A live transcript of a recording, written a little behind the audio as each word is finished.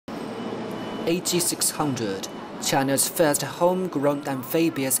AG600, China's first homegrown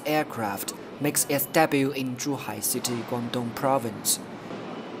amphibious aircraft, makes its debut in Zhuhai City, Guangdong Province.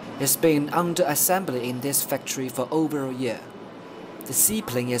 It's been under assembly in this factory for over a year. The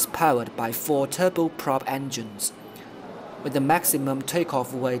seaplane is powered by 4 turboprop engines. With a maximum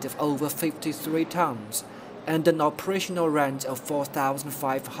takeoff weight of over 53 tons and an operational range of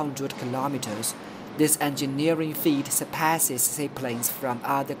 4,500 kilometers, this engineering feat surpasses seaplanes from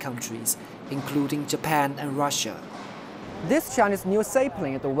other countries, including Japan and Russia. This Chinese new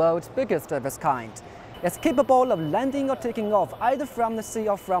seaplane is the world's biggest of its kind. It's capable of landing or taking off either from the sea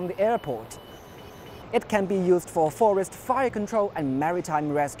or from the airport. It can be used for forest fire control and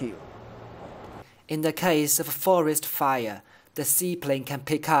maritime rescue. In the case of a forest fire, the seaplane can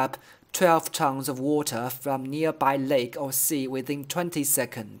pick up 12 tons of water from nearby lake or sea within 20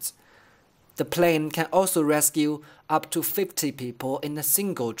 seconds. The plane can also rescue up to 50 people in a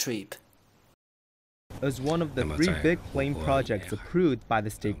single trip. As one of the 3 big plane projects approved by the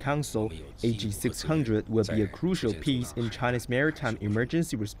State Council, AG600 will be a crucial piece in China's maritime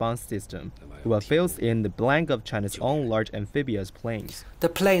emergency response system. It will fill in the blank of China's own large amphibious planes. The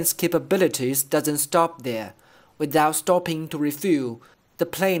plane's capabilities doesn't stop there. Without stopping to refuel, the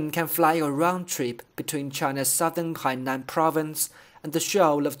plane can fly a round trip between China's southern Hainan province and the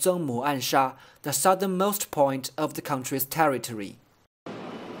shoal of Zhongmu Ansha, the southernmost point of the country's territory.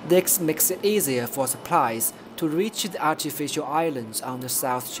 This makes it easier for supplies to reach the artificial islands on the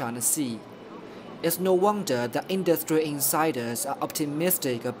South China Sea. It's no wonder that industry insiders are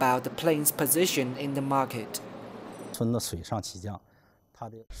optimistic about the plane's position in the market.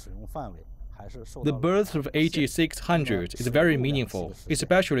 The birth of AG600 is very meaningful,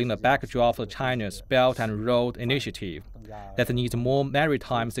 especially in the backdrop of China's Belt and Road Initiative that needs more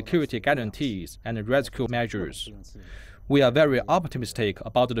maritime security guarantees and rescue measures. We are very optimistic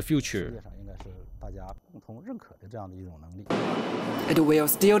about the future. It will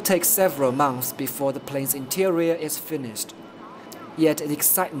still take several months before the plane's interior is finished. Yet the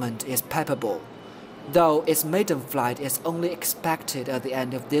excitement is palpable. Though its maiden flight is only expected at the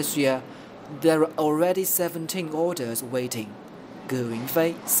end of this year, there are already 17 orders waiting.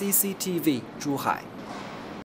 Yunfei, CCTV, Zhuhai.